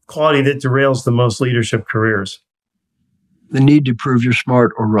 Quality that derails the most leadership careers. The need to prove you're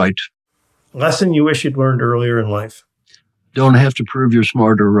smart or right. Lesson you wish you'd learned earlier in life. Don't have to prove you're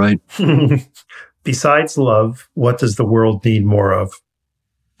smart or right. Besides love, what does the world need more of?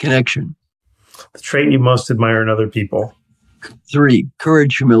 Connection. The trait you most admire in other people. 3,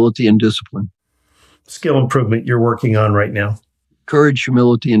 courage, humility, and discipline. Skill improvement you're working on right now. Courage,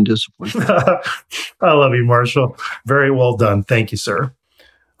 humility, and discipline. I love you, Marshall. Very well done. Thank you, sir.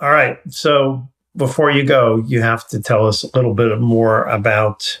 All right. So before you go, you have to tell us a little bit more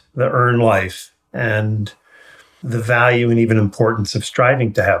about the earned life and the value and even importance of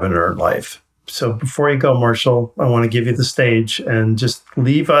striving to have an earned life. So before you go, Marshall, I want to give you the stage and just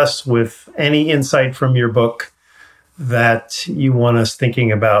leave us with any insight from your book that you want us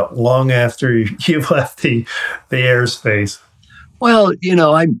thinking about long after you've left the airspace. Well,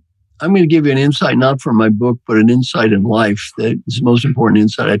 I'm going to give you an insight, not from my book, but an insight in life that is the most important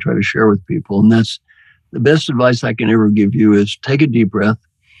insight I try to share with people. And that's the best advice I can ever give you is take a deep breath.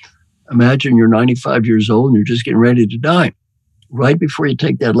 Imagine you're 95 years old and you're just getting ready to die. Right before you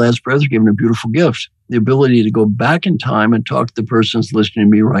take that last breath, you're given a beautiful gift, the ability to go back in time and talk to the person that's listening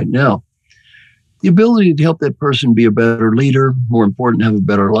to me right now. The ability to help that person be a better leader, more important, have a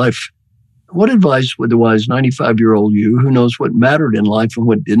better life. What advice would the wise 95-year-old you, who knows what mattered in life and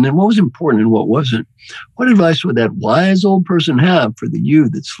what didn't, and what was important and what wasn't, what advice would that wise old person have for the you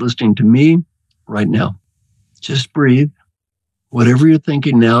that's listening to me right now? Just breathe. Whatever you're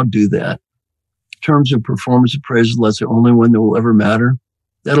thinking now, do that. In terms of performance appraisal, that's the only one that will ever matter.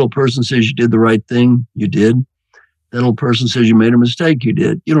 That old person says you did the right thing, you did. That old person says you made a mistake, you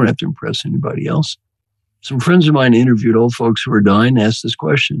did. You don't have to impress anybody else. Some friends of mine interviewed old folks who are dying, asked this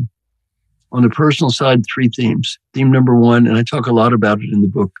question. On the personal side, 3 themes. Theme number 1, and I talk a lot about it in the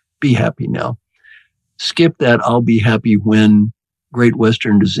book, be happy now. Skip that I'll be happy when Great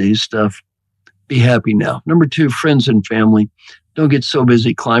Western disease stuff. Be happy now. Number 2, friends and family. Don't get so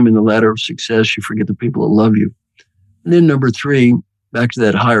busy climbing the ladder of success you forget the people that love you. And then number 3, back to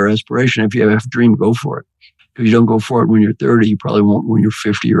that higher aspiration. If you have a dream, go for it. If you don't go for it when you're 30, you probably won't when you're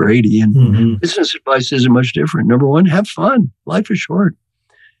 50 or 80. And business advice isn't much different. Number 1, have fun. Life is short.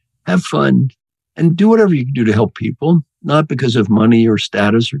 Have fun and do whatever you can do to help people, not because of money or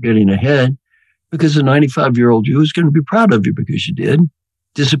status or getting ahead, because the 95-year-old you is going to be proud of you because you did,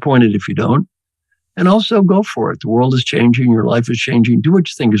 disappointed if you don't. And also go for it. The world is changing. Your life is changing. Do what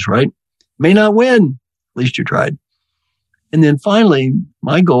you think is right. May not win. At least you tried. And then finally,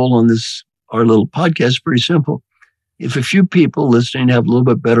 my goal on this, our little podcast is pretty simple. If a few people listening have a little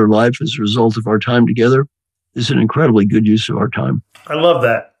bit better life as a result of our time together, this is an incredibly good use of our time. I love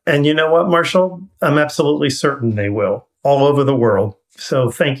that. And you know what, Marshall? I'm absolutely certain they will, all over the world.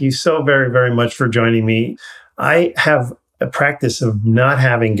 So thank you so very, very much for joining me. I have a practice of not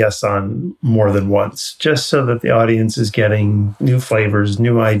having guests on more than once, just so that the audience is getting new flavors,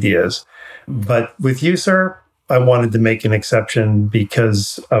 new ideas. But with you, sir, I wanted to make an exception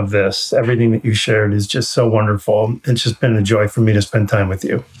because of this. Everything that you shared is just so wonderful. It's just been a joy for me to spend time with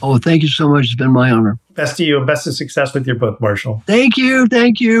you. Oh, thank you so much. It's been my honor. Best to you and best of success with your book, Marshall. Thank you.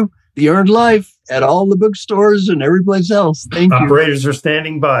 Thank you. The Earned Life at all the bookstores and every place else. Thank you. Operators are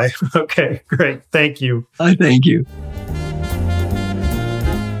standing by. Okay, great. Thank you. I thank you.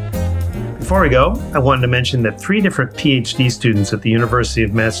 Before we go, I wanted to mention that 3 different PhD students at the University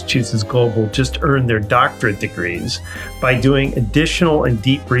of Massachusetts Global just earned their doctorate degrees by doing additional and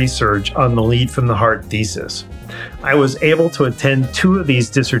deep research on the Lead from the Heart thesis. I was able to attend 2 of these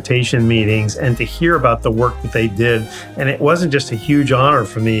dissertation meetings and to hear about the work that they did. And it wasn't just a huge honor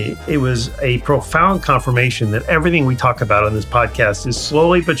for me. It was a profound confirmation that everything we talk about on this podcast is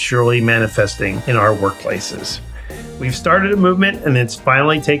slowly but surely manifesting in our workplaces. We've started a movement and it's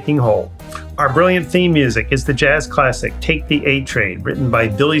finally taking hold. Our brilliant theme music is the jazz classic Take the A Train, written by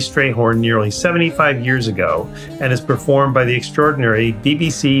Billy Strayhorn nearly 75 years ago and is performed by the extraordinary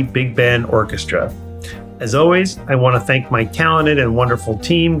BBC Big Band Orchestra. As always, I want to thank my talented and wonderful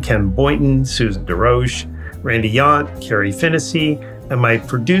team, Ken Boynton, Susan DeRoche, Randy Yant, Carrie Finnessy, and my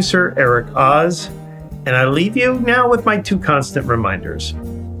producer, Eric Oz. And I leave you now with my 2 constant reminders.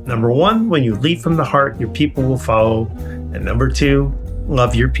 Number 1, when you lead from the heart, your people will follow. And number 2,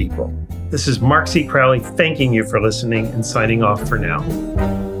 love your people. This is Mark C. Crowley thanking you for listening and signing off for now.